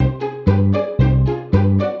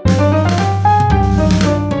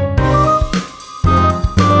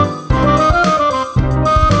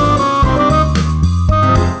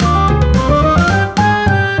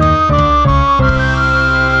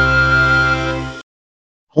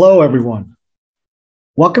Hello, everyone.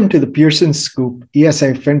 Welcome to the Pearson Scoop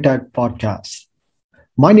ESA FinTech podcast.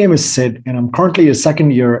 My name is Sid, and I'm currently a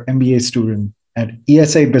second year MBA student at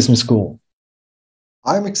ESA Business School.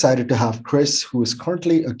 I'm excited to have Chris, who is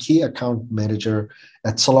currently a key account manager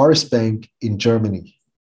at Solaris Bank in Germany.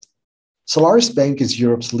 Solaris Bank is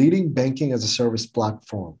Europe's leading banking as a service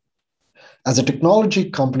platform. As a technology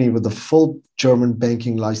company with a full German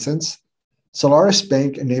banking license, Solaris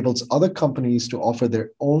Bank enables other companies to offer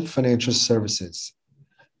their own financial services.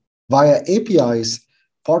 Via APIs,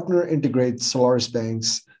 partner integrates Solaris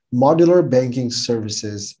Bank's modular banking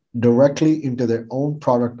services directly into their own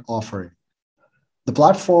product offering. The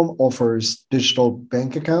platform offers digital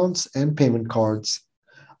bank accounts and payment cards,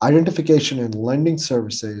 identification and lending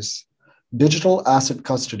services, digital asset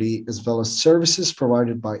custody, as well as services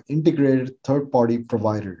provided by integrated third-party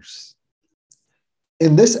providers.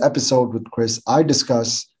 In this episode with Chris, I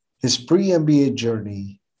discuss his pre-MBA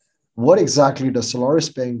journey. What exactly does Solaris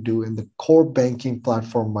Bank do in the core banking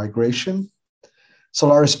platform migration?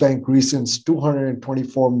 Solaris Bank recent's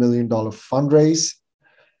 $224 million fundraise,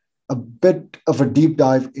 a bit of a deep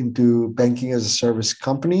dive into banking as a service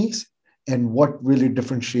companies and what really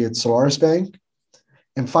differentiates Solaris Bank,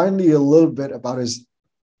 and finally, a little bit about his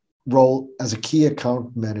role as a key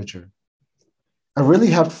account manager. I really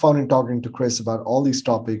had fun in talking to Chris about all these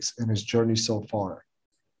topics and his journey so far.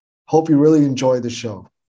 Hope you really enjoy the show.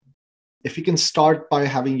 If you can start by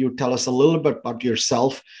having you tell us a little bit about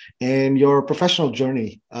yourself and your professional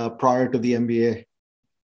journey prior to the MBA.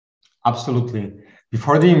 Absolutely.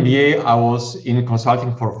 Before the MBA, I was in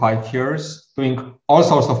consulting for 5 years, doing all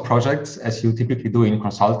sorts of projects as you typically do in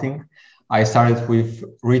consulting. I started with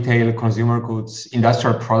retail, consumer goods,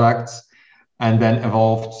 industrial products, and then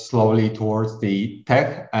evolved slowly towards the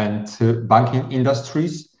tech and banking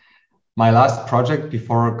industries. My last project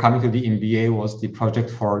before coming to the MBA was the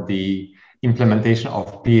project for the implementation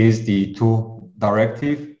of PSD2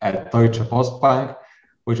 directive at Deutsche Postbank,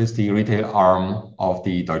 which is the retail arm of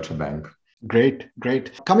the Deutsche Bank. Great.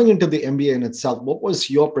 Coming into the MBA in itself, what was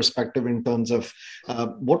your perspective in terms of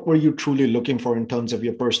what were you truly looking for in terms of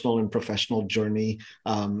your personal and professional journey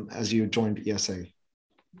as you joined ESA?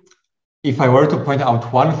 If I were to point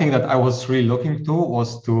out one thing that I was really looking to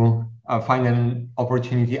was to find an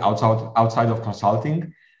opportunity outside of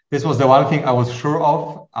consulting. This was the one thing I was sure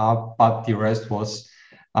of, but the rest was,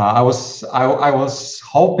 I was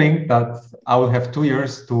hoping that I would have 2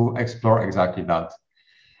 years to explore exactly that.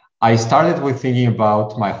 I started with thinking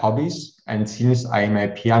about my hobbies, and since I'm a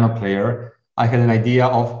piano player, I had an idea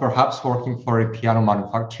of perhaps working for a piano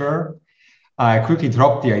manufacturer. I quickly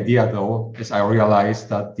dropped the idea though, as I realized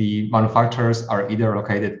that the manufacturers are either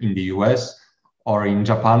located in the US or in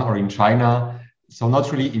Japan or in China, so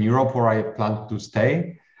not really in Europe where I planned to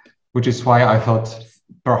stay, which is why I thought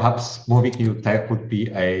perhaps moving into tech would be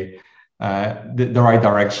the right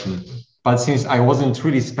direction. But since I wasn't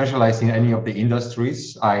really specialized in any of the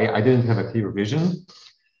industries, I didn't have a clear vision.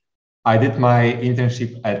 I did my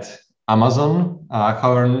internship at Amazon,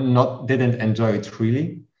 however, didn't enjoy it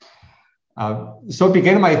really. So I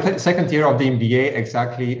began my second year of the MBA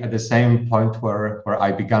exactly at the same point where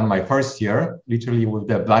I began my first year, literally with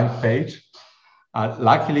the blank page.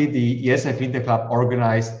 Luckily, the ESA FinTech Lab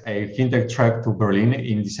organized a FinTech trek to Berlin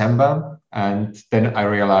in December. And then I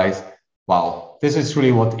realized, wow, this is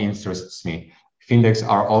really what interests me. FinTechs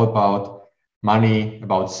are all about money,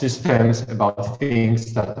 about systems, about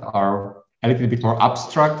things that are a little bit more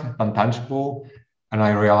abstract than tangible. And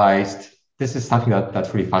I realized this is something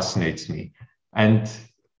that really fascinates me. And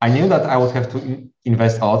I knew that I would have to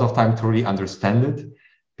invest a lot of time to really understand it,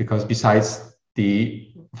 because besides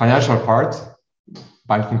the financial part,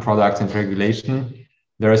 banking products and regulation,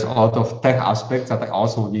 there is a lot of tech aspects that I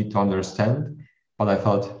also need to understand. But I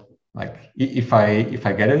thought, like, if I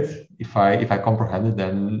get it, if I comprehend it,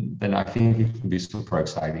 then I think it would be super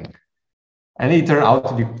exciting. And it turned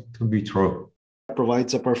out to be true.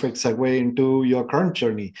 Provides a perfect segue into your current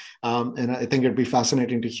journey. And I think it'd be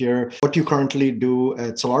fascinating to hear what you currently do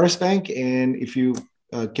at Solaris Bank, and if you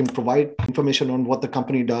can provide information on what the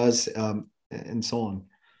company does and so on.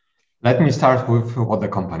 Let me start with what the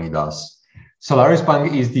company does. Solaris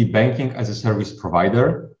Bank is the banking as a service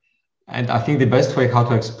provider. And I think the best way how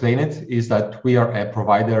to explain it is that we are a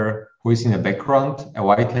provider who is in the background, a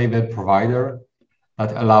white label provider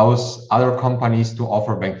that allows other companies to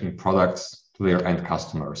offer banking products to their end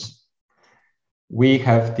customers. We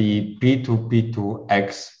have the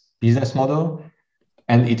P2P2X business model,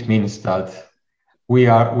 and it means that we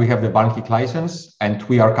have the banking license, and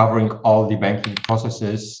we are covering all the banking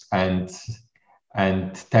processes and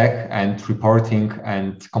tech and reporting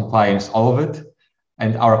and compliance, all of it.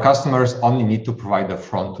 And our customers only need to provide the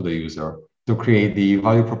front to the user to create the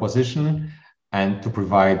value proposition and to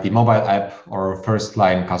provide the mobile app or first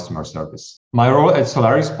line customer service. My role at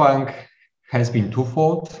Solaris Bank has been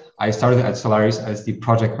twofold. I started at Solaris as the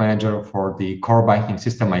project manager for the core banking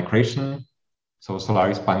system migration. So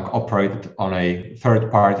Solaris Bank operated on a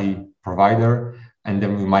third-party provider, and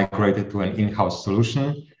then we migrated to an in-house solution.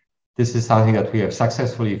 This is something that we have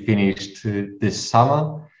successfully finished this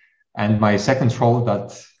summer. And my second role that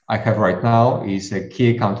I have right now is a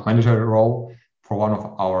key account manager role for one of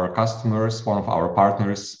our customers, one of our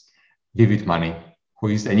partners, Vivid Money, who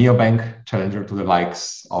is a neobank challenger to the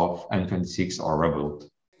likes of N26 or Revolut.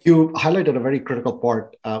 You highlighted a very critical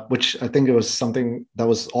part, which I think it was something that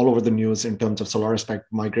was all over the news in terms of Solaris Bank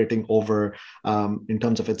migrating over, in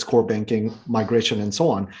terms of its core banking migration and so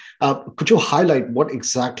on. Could you highlight what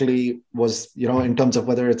exactly was, in terms of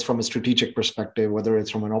whether it's from a strategic perspective, whether it's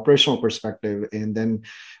from an operational perspective, and then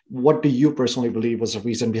what do you personally believe was the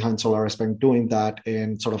reason behind Solaris Bank doing that,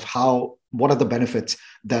 and sort of what are the benefits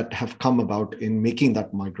that have come about in making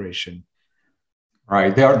that migration?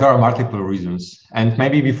 Right, there are multiple reasons. And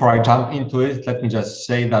maybe before I jump into it, let me just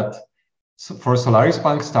say that for Solaris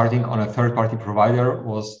Bank, starting on a third-party provider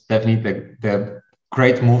was definitely the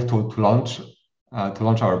great move to launch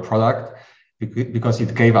our product, because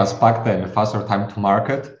it gave us back then faster time to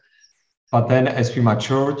market. But then as we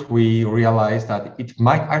matured, we realized that it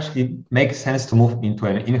might actually make sense to move into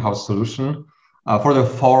an in-house solution for the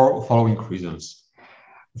four following reasons.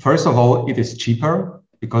 First of all, it is cheaper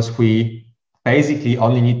because we basically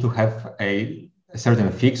only need to have a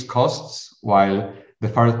certain fixed costs, while the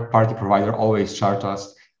third-party provider always charges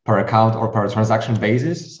us per account or per transaction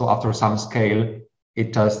basis. So after some scale,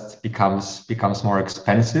 it just becomes more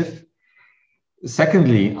expensive.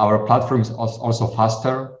 Secondly, our platform is also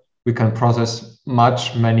faster. We can process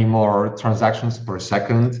many more transactions per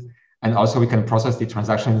second, and also we can process the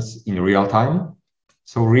transactions in real time.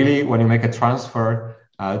 So really, when you make a transfer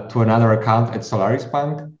to another account at Solaris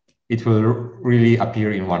Bank, it will really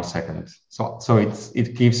appear in 1 second. So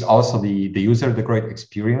it gives also the user the great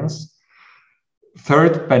experience.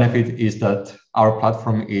 Third benefit is that our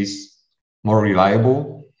platform is more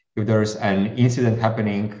reliable. If there's an incident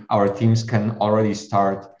happening, our teams can already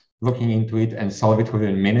start looking into it and solve it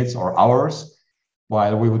within minutes or hours,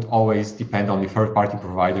 while we would always depend on the third-party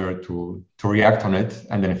provider to react on it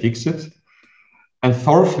and then fix it. And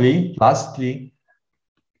lastly,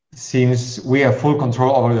 since we have full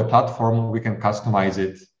control over the platform, we can customize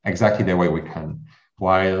it exactly the way we can.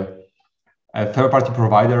 While a third-party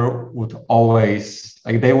provider would always,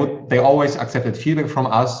 they always accepted feedback from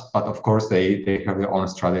us, but of course they have their own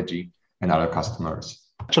strategy and other customers.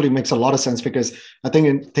 Actually makes a lot of sense, because I think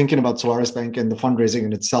in thinking about Solaris Bank and the fundraising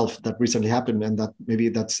in itself that recently happened, and that maybe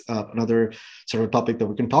that's another sort of topic that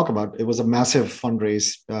we can talk about. It was a massive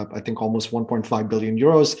fundraise, I think almost 1.5 billion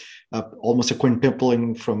euros, almost a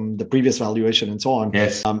quintupling from the previous valuation and so on.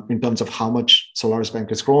 Yes. In terms of how much Solaris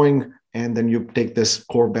Bank is growing, and then you take this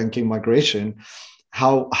core banking migration.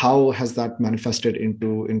 How has that manifested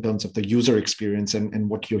in terms of the user experience and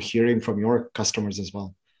what you're hearing from your customers as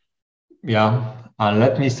well? Yeah,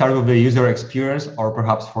 let me start with the user experience, or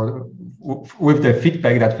perhaps with the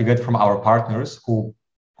feedback that we get from our partners who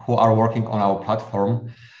are working on our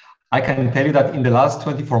platform. I can tell you that in the last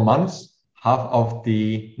 24 months, half of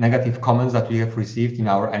the negative comments that we have received in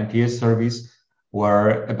our NPS service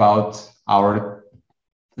were about our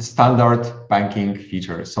standard banking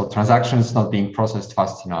features. So transactions not being processed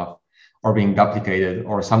fast enough, or being duplicated,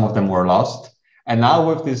 or some of them were lost. And now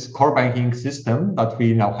with this core banking system that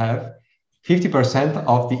we now have, 50%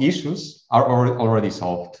 of the issues are already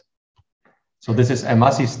solved. So this is a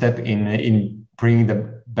massive step in bringing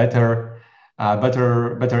the better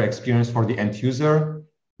experience for the end user,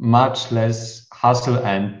 much less hassle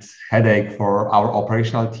and headache for our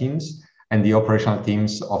operational teams and the operational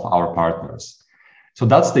teams of our partners. So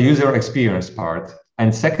that's the user experience part.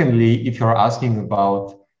 And secondly, if you're asking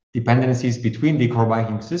about dependencies between the core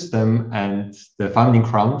banking system and the funding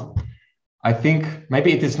round, I think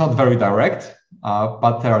maybe it is not very direct,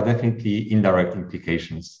 but there are definitely indirect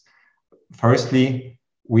implications. Firstly,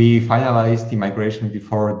 we finalized the migration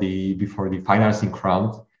before the financing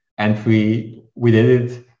round, and we did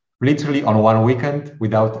it literally on one weekend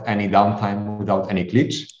without any downtime, without any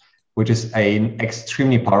glitch, which is an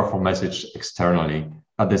extremely powerful message externally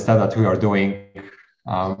that the stuff that we are doing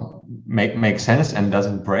makes sense and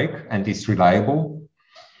doesn't break and is reliable.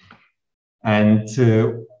 And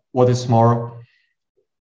what is more,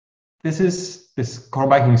 this core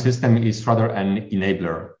banking system is rather an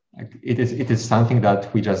enabler. It is something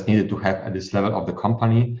that we just needed to have at this level of the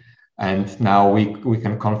company, And now we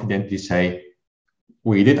can confidently say,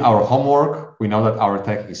 we did our homework. We know that our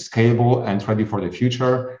tech is scalable and ready for the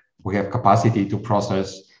future. We have capacity to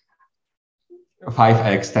process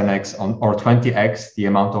 5x, 10x, or 20x the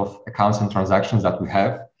amount of accounts and transactions that we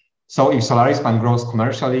have. So if Solaris Bank grows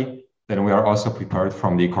commercially, then we are also prepared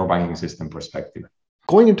from the core banking system perspective.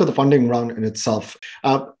 Going into the funding round in itself,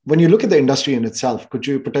 when you look at the industry in itself, could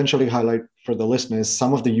you potentially highlight for the listeners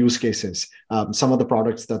some of the use cases, some of the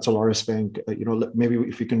products that Solaris Bank, maybe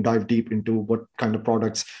if you can dive deep into what kind of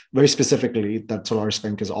products very specifically that Solaris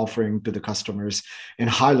Bank is offering to the customers, and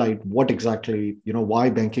highlight what exactly, why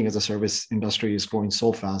banking as a service industry is growing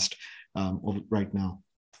so fast right now.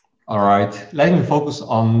 All right, let me focus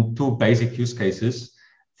on two basic use cases.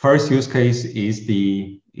 First use case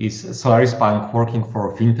is Solaris Bank working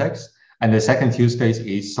for fintechs, and the second use case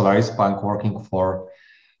is Solaris Bank working for,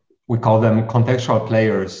 we call them contextual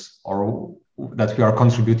players, or that we are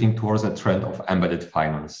contributing towards a trend of embedded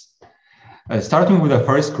finance. Starting with the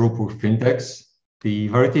first group with fintechs, the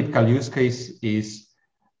very typical use case is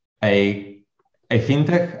a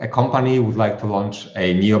fintech, a company would like to launch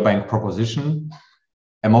a neobank proposition,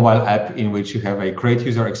 a mobile app in which you have a great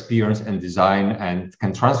user experience and design and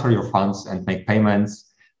can transfer your funds and make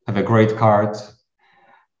payments, have a great card.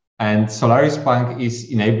 And Solaris Bank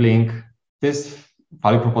is enabling this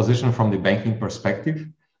value proposition from the banking perspective.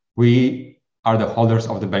 We are the holders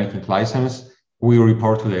of the banking license. We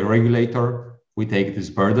report to the regulator. We take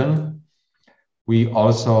this burden. We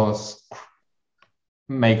also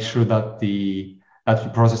make sure that we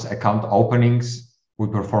process account openings. We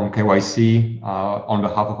perform KYC on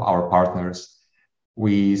behalf of our partners.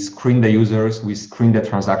 We screen the users, we screen the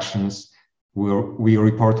transactions, we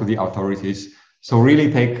report to the authorities. So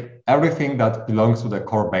really take everything that belongs to the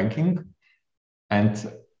core banking, and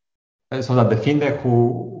so that the fintech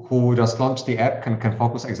who just launched the app can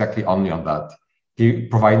focus exactly only on that,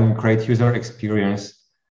 providing great user experience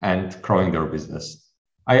and growing their business.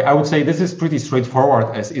 I would say this is pretty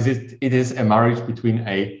straightforward, as it is a marriage between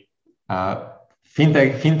a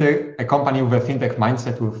fintech, a company with a fintech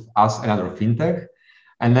mindset with us, another fintech.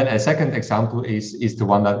 And then a second example is the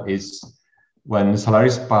one that is when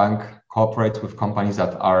Solaris Bank cooperates with companies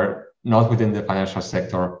that are not within the financial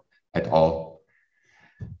sector at all.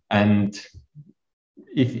 And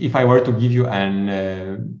if I were to give you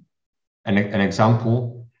an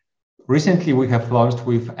example, recently we have launched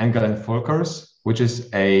with Engel & Volkers, which is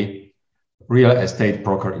a real estate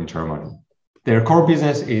broker in Germany. Their core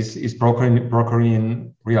business is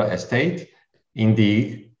brokering real estate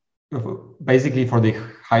basically for the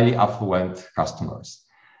highly affluent customers.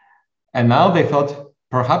 And now they thought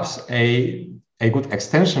perhaps a good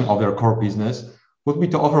extension of their core business would be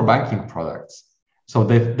to offer banking products. So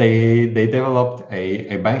they developed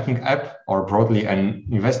a banking app, or broadly an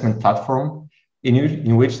investment platform,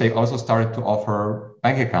 in which they also started to offer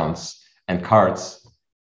bank accounts and cards.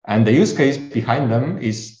 And the use case behind them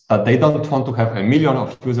is that they don't want to have 1 million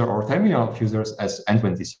of users or 10 million of users as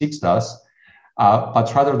N26 does,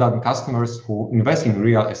 but rather than customers who invest in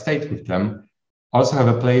real estate with them also have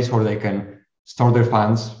a place where they can store their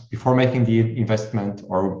funds before making the investment,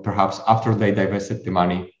 or perhaps after they divested the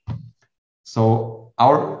money. So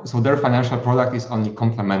their financial product is only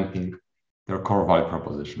complementing their core value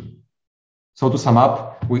proposition. So to sum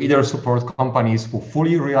up, we either support companies who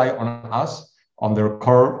fully rely on us on their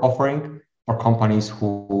core offering, or companies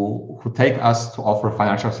who take us to offer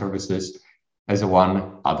financial services as a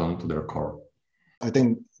one add-on to their core. I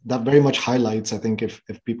think that very much highlights, I think if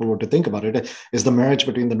people were to think about it, is the marriage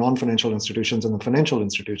between the non-financial institutions and the financial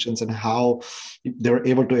institutions, and how they're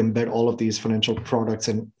able to embed all of these financial products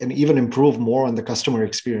and even improve more on the customer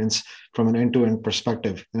experience from an end-to-end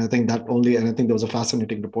perspective. And I think there was a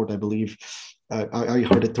fascinating report, I believe, I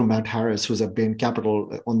heard it through Matt Harris, who's at Bain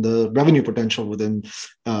Capital, on the revenue potential within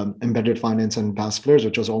embedded finance and PaaS players,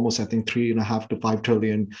 which was almost, I think, $3.5 to $5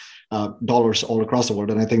 trillion all across the world.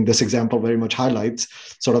 And I think this example very much highlights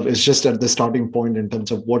it's just at the starting point in terms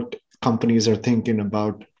of what companies are thinking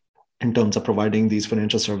about in terms of providing these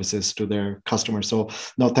financial services to their customers. So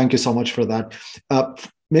no, thank you so much for that.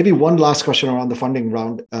 Maybe one last question around the funding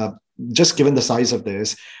round. Just given the size of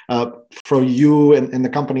this, for you and the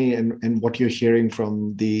company and what you're hearing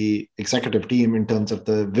from the executive team in terms of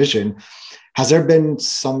the vision, has there been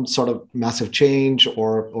some sort of massive change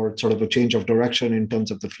or sort of a change of direction in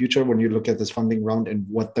terms of the future when you look at this funding round and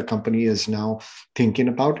what the company is now thinking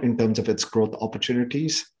about in terms of its growth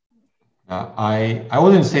opportunities? I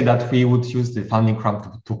wouldn't say that we would use the funding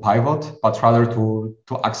round to pivot, but rather to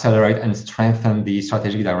accelerate and strengthen the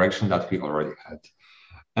strategic direction that we already had.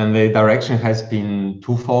 And the direction has been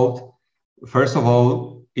twofold. First of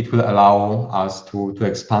all, it will allow us to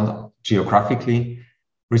expand geographically.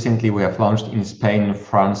 Recently, we have launched in Spain,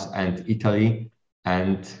 France, and Italy,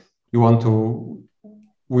 and we want to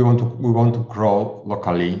grow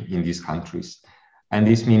locally in these countries. And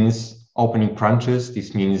this means opening branches.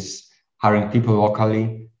 This means hiring people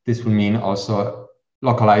locally. This will mean also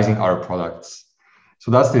localizing our products. So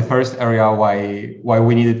that's the first area why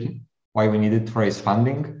we needed to raise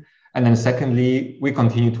funding. And then secondly, we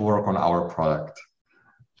continue to work on our product.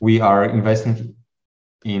 We are investing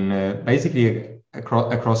in basically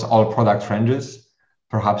across all product ranges,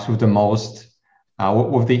 perhaps with the most,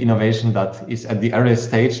 with the innovation that is at the earliest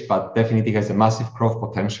stage, but definitely has a massive growth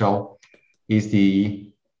potential, is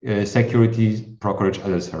the security brokerage as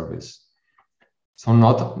a service. So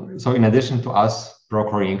in addition to us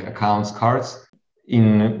brokering accounts, cards,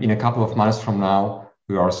 in a couple of months from now,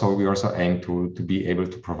 we also aim to be able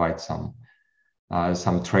to provide some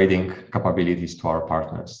trading capabilities to our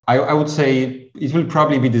partners. I would say it will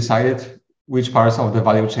probably be decided which parts of the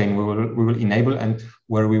value chain we will enable and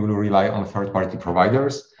where we will rely on third-party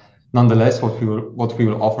providers. Nonetheless, what we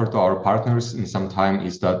will offer to our partners in some time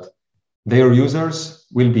is that their users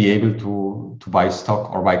will be able to buy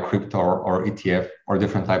stock or buy crypto or ETF or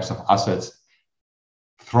different types of assets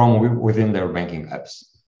from within their banking apps.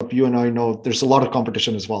 You and I know there's a lot of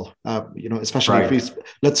competition as well, especially right. if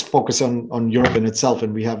let's focus on Europe in itself.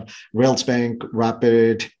 And we have Railsbank,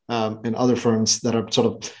 Rapid, and other firms that are sort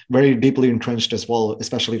of very deeply entrenched as well,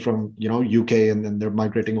 especially from, UK, and then they're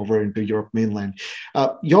migrating over into Europe mainland.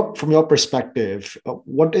 From your perspective,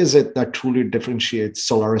 what is it that truly differentiates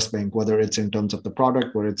Solaris Bank, whether it's in terms of the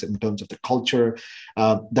product, whether it's in terms of the culture,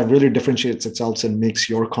 that really differentiates itself and makes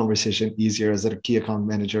your conversation easier as a key account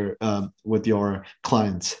manager with your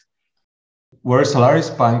clients? Where Solaris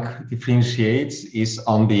Bank differentiates is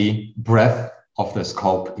on the breadth of the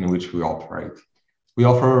scope in which we operate. We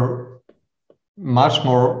offer much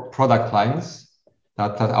more product lines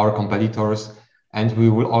than our competitors, and we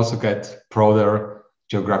will also get broader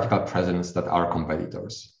geographical presence than our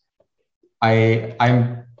competitors. I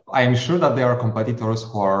am sure that there are competitors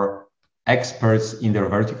who are experts in their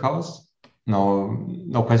verticals.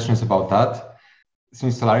 No questions about that.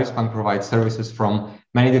 Since Solaris Bank provides services from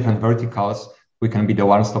many different verticals, we can be the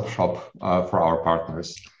one-stop shop for our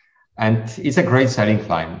partners. And it's a great selling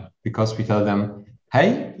line because we tell them,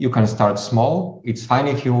 hey, you can start small. It's fine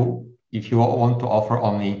if you want to offer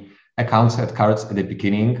only accounts and cards at the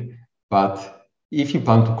beginning, but if you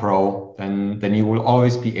plan to grow, then you will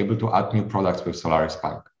always be able to add new products with Solaris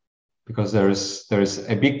Bank because there's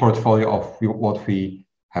a big portfolio of what we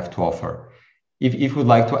have to offer. If you would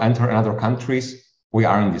like to enter another countries, we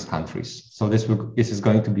are in these countries. So this is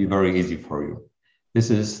going to be very easy for you. This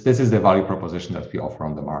is the value proposition that we offer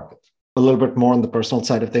on the market. A little bit more on the personal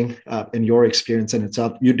side of things, in your experience in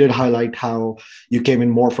itself, you did highlight how you came in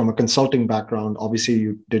more from a consulting background. Obviously,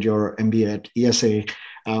 you did your MBA at ESA.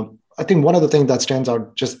 I think one of the things that stands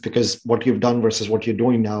out, just because what you've done versus what you're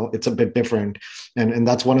doing now, it's a bit different. And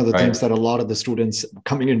that's one of the things that a lot of the students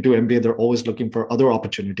coming into MBA, they're always looking for other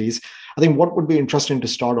opportunities. I think what would be interesting to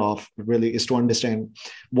start off really is to understand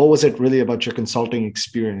what was it really about your consulting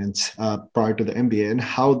experience prior to the MBA,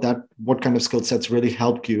 and what kind of skill sets really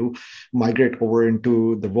helped you migrate over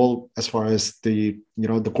into the role as far as the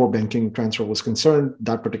core banking transfer was concerned,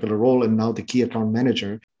 that particular role, and now the key account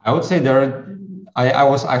manager. I would say I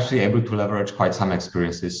was actually able to leverage quite some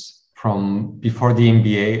experiences from before the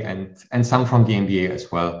MBA and some from the MBA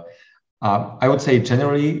as well. I would say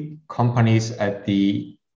generally companies at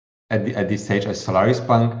this stage as Solaris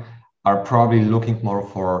Bank are probably looking more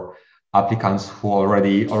for applicants who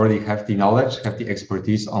already have the knowledge, have the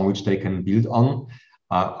expertise on which they can build on.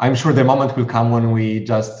 I'm sure the moment will come when we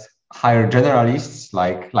just hire generalists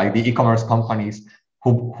like the e-commerce companies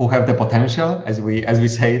who have the potential, as we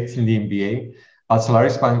say it in the MBA. But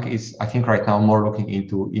Solaris Bank is, I think, right now more looking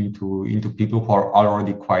into people who are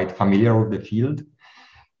already quite familiar with the field.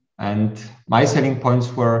 And my selling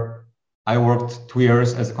points were I worked 2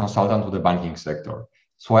 years as a consultant with the banking sector.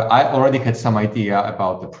 So I already had some idea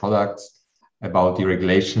about the products, about the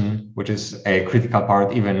regulation, which is a critical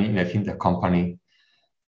part even in a fintech company.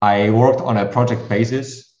 I worked on a project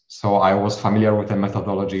basis, so I was familiar with the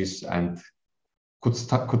methodologies and could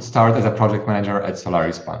start as a project manager at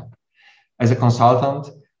Solaris Bank. As a consultant,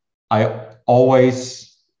 I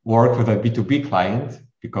always work with a B2B client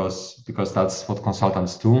because that's what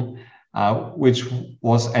consultants do, which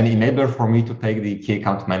was an enabler for me to take the key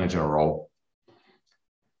account manager role.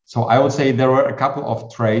 So I would say there were a couple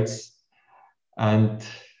of traits, and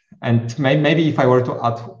maybe if I were to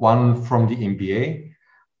add one from the MBA,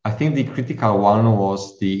 I think the critical one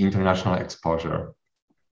was the international exposure.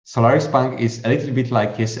 Solaris Bank is a little bit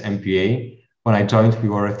like his MBA. When I joined, we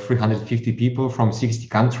were 350 people from 60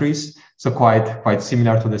 countries, so quite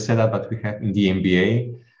similar to the setup that we have in the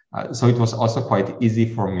MBA. So it was also quite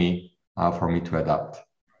easy for me to adapt.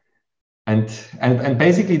 And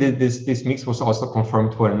basically this mix was also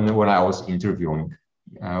confirmed when I was interviewing.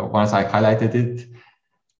 Once I highlighted it,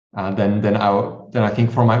 then I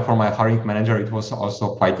think for my hiring manager, it was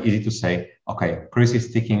also quite easy to say, okay, Chris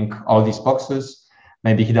is ticking all these boxes.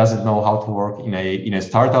 Maybe he doesn't know how to work in a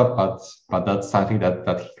startup, but that's something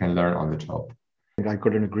that he can learn on the job. I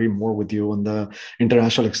couldn't agree more with you on the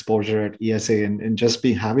international exposure at ESA and just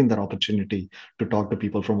having that opportunity to talk to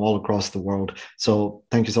people from all across the world. So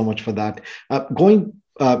thank you so much for that. Going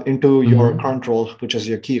into your current role, which is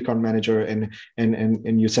your key account manager,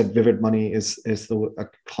 and you said Vivid Money is a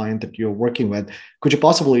client that you're working with. Could you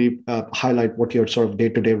possibly highlight what your sort of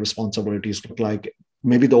day-to-day responsibilities look like?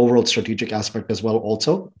 Maybe the overall strategic aspect as well,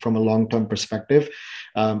 also from a long-term perspective,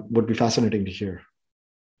 would be fascinating to hear.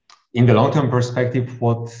 In the long-term perspective,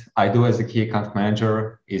 what I do as a key account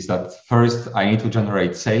manager is that first I need to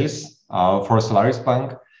generate sales for Solaris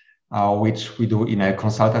Bank, which we do in a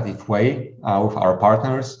consultative way with our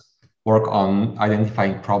partners, work on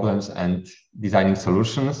identifying problems and designing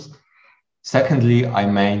solutions. Secondly, I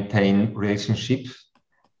maintain relationships,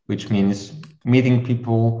 which means meeting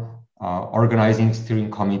people, organizing steering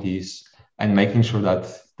committees, and making sure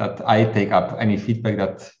that I take up any feedback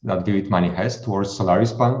that Vivid Money has towards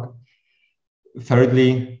Solaris Bank.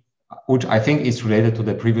 Thirdly, which I think is related to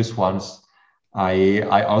the previous ones,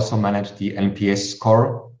 I also manage the NPS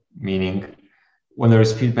score, meaning when there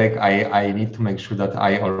is feedback, I need to make sure that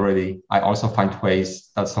I also find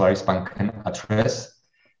ways that Solaris Bank can address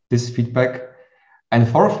this feedback. And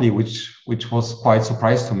fourthly, which was quite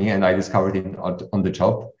surprised to me, and I discovered it on the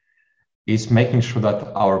job, is making sure that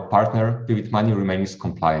our partner, Vivid Money, remains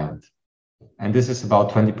compliant. And this is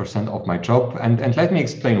about 20% of my job. And let me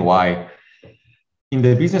explain why. In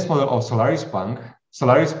the business model of Solaris Bank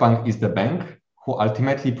is the bank who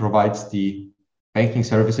ultimately provides the banking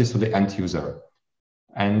services to the end user.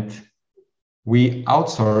 And we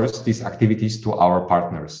outsource these activities to our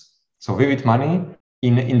partners. So Vivid Money,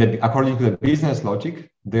 according to the business logic,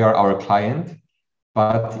 they are our client,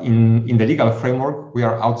 but in the legal framework, we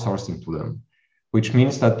are outsourcing to them, which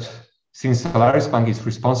means that since Solaris Bank is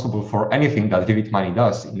responsible for anything that Vivid Money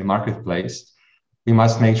does in the marketplace, we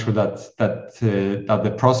must make sure that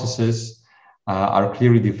the processes are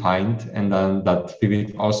clearly defined, and then that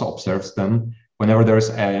Vivid also observes them whenever there's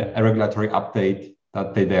a regulatory update,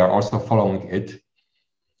 that they are also following it,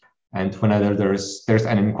 and whenever there's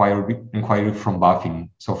an inquiry from BaFin,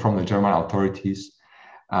 so from the German authorities,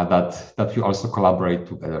 that we also collaborate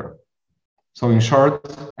together. So in short,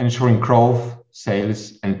 ensuring growth,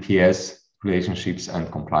 sales, NPS, relationships, and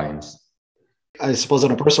compliance. I suppose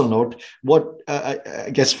on a personal note, what I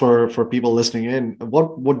guess for people listening in,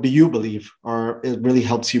 what do you believe or it really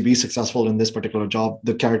helps you be successful in this particular job?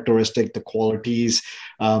 The characteristic, the qualities,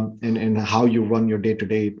 and how you run your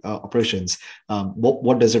day-to-day operations.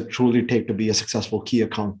 What does it truly take to be a successful key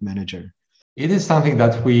account manager? It is something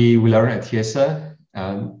that we learn at ESA,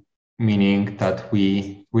 meaning that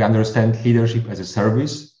we understand leadership as a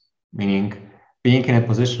service, meaning being in a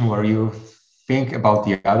position where you think about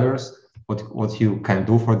the others, what you can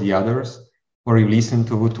do for the others, where you listen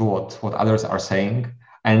to what others are saying.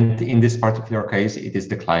 And in this particular case, it is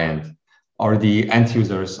the client or the end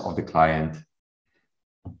users of the client.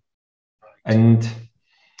 And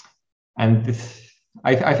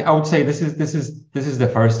I would say this is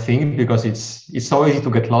the first thing, because it's so easy to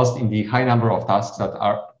get lost in the high number of tasks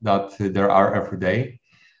that there are every day.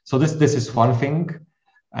 So this is one thing.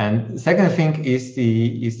 And the second thing is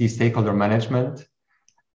the stakeholder management.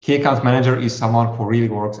 Key account manager is someone who really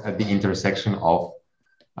works at the intersection of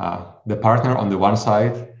the partner on the one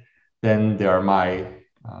side. Then there are my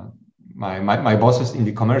bosses in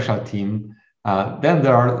the commercial team. Then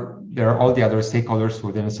there are all the other stakeholders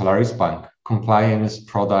within Solaris Bank: compliance,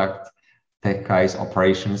 product, tech guys,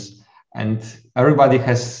 operations, and everybody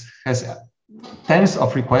has tens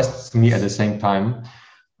of requests to me at the same time.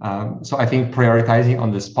 So I think prioritizing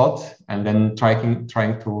on the spot and then trying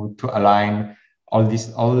to align all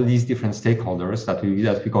these different stakeholders that we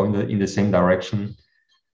go in the same direction.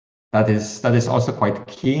 That is also quite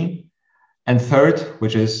key. And third,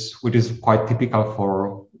 which is quite typical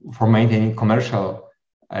for maintaining a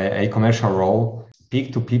commercial role: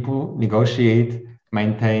 speak to people, negotiate,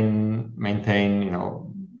 maintain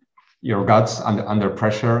your guts under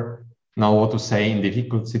pressure, know what to say in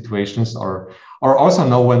difficult situations, or also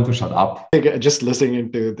know when to shut up. Just listening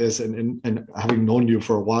into this and having known you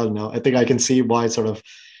for a while now, I think I can see why sort of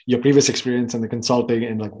your previous experience in the consulting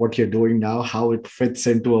and like what you're doing now, how it fits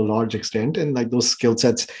into a large extent. And like those skill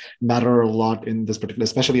sets matter a lot in this particular,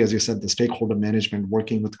 especially as you said, the stakeholder management,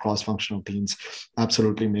 working with cross-functional teams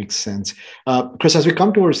absolutely makes sense. Chris, as we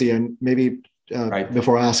come towards the end, maybe right.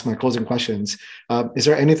 Before I ask my closing questions, is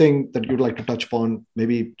there anything that you'd like to touch upon,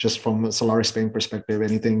 maybe just from a Solaris Bank perspective,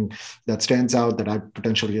 anything that stands out that I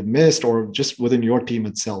potentially have missed, or just within your team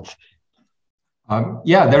itself?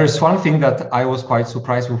 Yeah, there is one thing that I was quite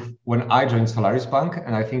surprised with when I joined Solaris Bank,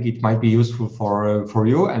 and I think it might be useful for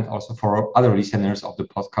you and also for other listeners of the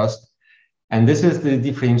podcast. And this is the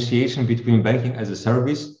differentiation between banking as a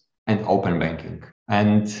service and open banking.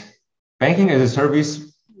 And banking as a service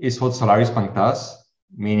is what Solaris Bank does,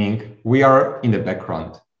 meaning we are in the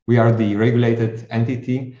background. We are the regulated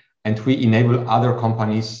entity, and we enable other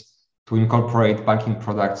companies to incorporate banking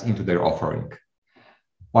products into their offering.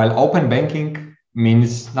 While open banking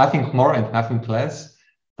means nothing more and nothing less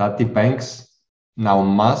that the banks now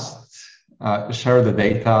must share the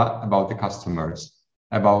data about the customers,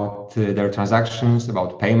 about their transactions,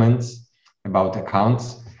 about payments, about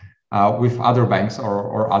accounts with other banks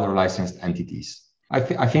or other licensed entities. I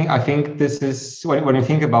think this is, when you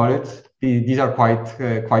think about it, these are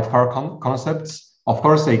quite far concepts. Of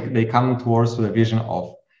course, they come towards the vision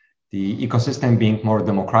of the ecosystem being more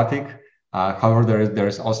democratic. However, there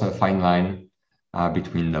is also a fine line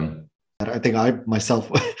between them. I think I myself,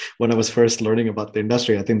 when I was first learning about the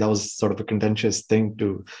industry, I think that was sort of a contentious thing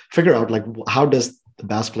to figure out, like, how does the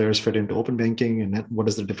BaaS players fit into open banking and what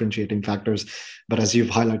is the differentiating factors? But as you've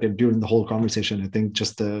highlighted during the whole conversation, I think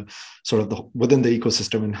just the sort of the within the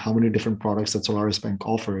ecosystem and how many different products that Solaris Bank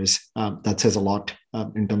offers, that says a lot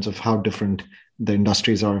in terms of how different the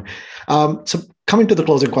industries are. So coming to the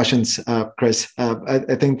closing questions, Chris,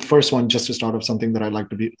 I think first one, just to start off, something that I'd like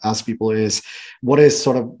to ask people is, what is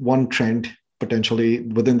sort of one trend potentially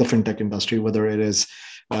within the fintech industry, whether it is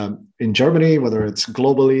in Germany, whether it's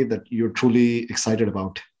globally, that you're truly excited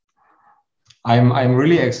about? I'm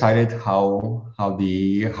really excited how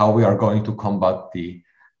we are going to combat the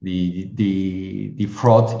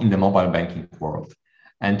fraud in the mobile banking world.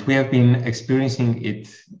 And we have been experiencing it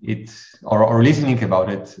or listening about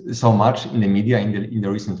it so much in the media in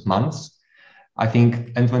the recent months. I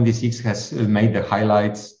think N26 has made the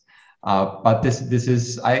highlights, but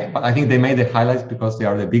I think they made the highlights because they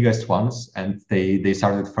are the biggest ones and they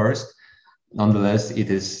started first. Nonetheless,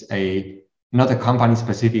 it is not a company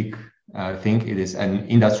specific thing; it is an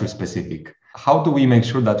industry specific. How do we make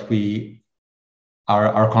sure that we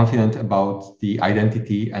are confident about the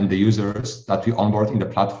identity and the users that we onboard in the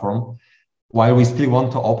platform, while we still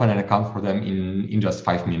want to open an account for them in just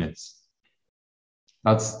 5 minutes?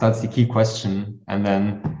 That's the key question. And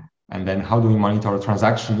then how do we monitor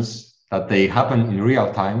transactions that they happen in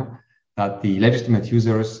real time, that the legitimate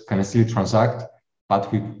users can still transact, but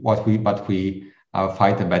we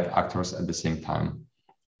fight the bad actors at the same time?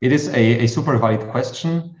 It is a super valid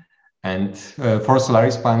question. And for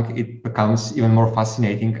Solaris Bank, it becomes even more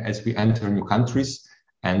fascinating as we enter new countries,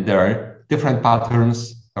 and there are different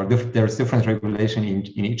patterns, or there's different regulation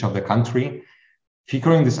in each of the country.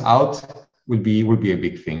 Figuring this out will be a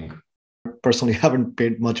big thing. Personally, haven't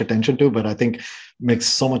paid much attention to, but I think makes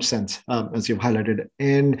so much sense as you've highlighted.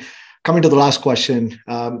 And coming to the last question,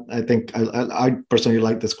 I think I personally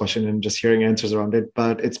like this question and just hearing answers around it,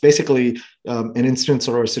 but it's basically an instance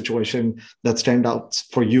or a situation that stands out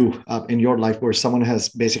for you in your life where someone has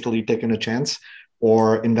basically taken a chance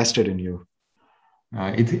or invested in you.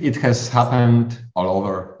 It has happened all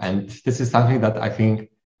over, and this is something that I think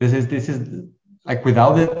this is like,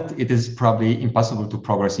 without it, it is probably impossible to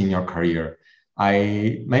progress in your career.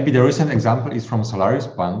 Maybe the recent example is from Solaris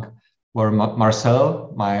Bank, where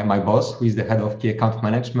Marcel, my boss, who is the head of key account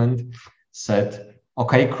management, said,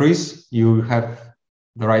 "Okay, Chris, you have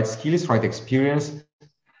the right skills, right experience,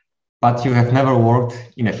 but you have never worked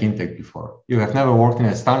in a fintech before. You have never worked in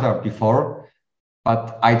a startup before,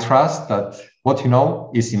 but I trust that what you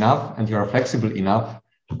know is enough and you are flexible enough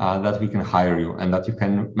that we can hire you and that you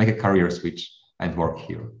can make a career switch and work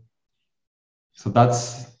here." So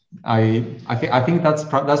I think that's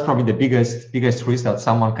probably the biggest risk that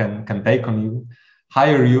someone can take on you,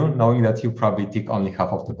 hire you, knowing that you probably tick only half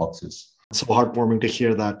of the boxes. So heartwarming to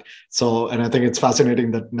hear that. And I think it's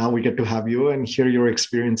fascinating that now we get to have you and hear your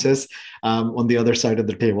experiences on the other side of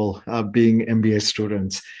the table, being MBA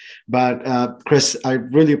students. But Chris, I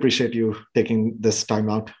really appreciate you taking this time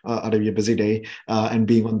out of your busy day and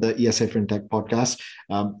being on the ESI FinTech podcast.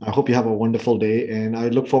 I hope you have a wonderful day, and I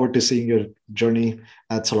look forward to seeing your journey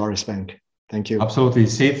at Solaris Bank. Thank you. Absolutely,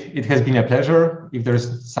 Sid. It has been a pleasure. If there's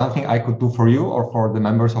something I could do for you or for the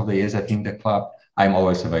members of the ESI FinTech Club, I'm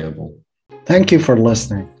always available. Thank you for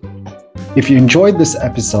listening. If you enjoyed this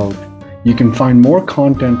episode, you can find more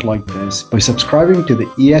content like this by subscribing to the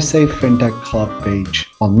ESA FinTech Club page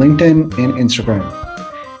on LinkedIn and Instagram.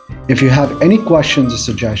 If you have any questions or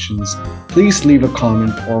suggestions, please leave a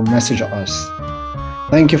comment or message us.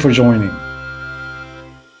 Thank you for joining.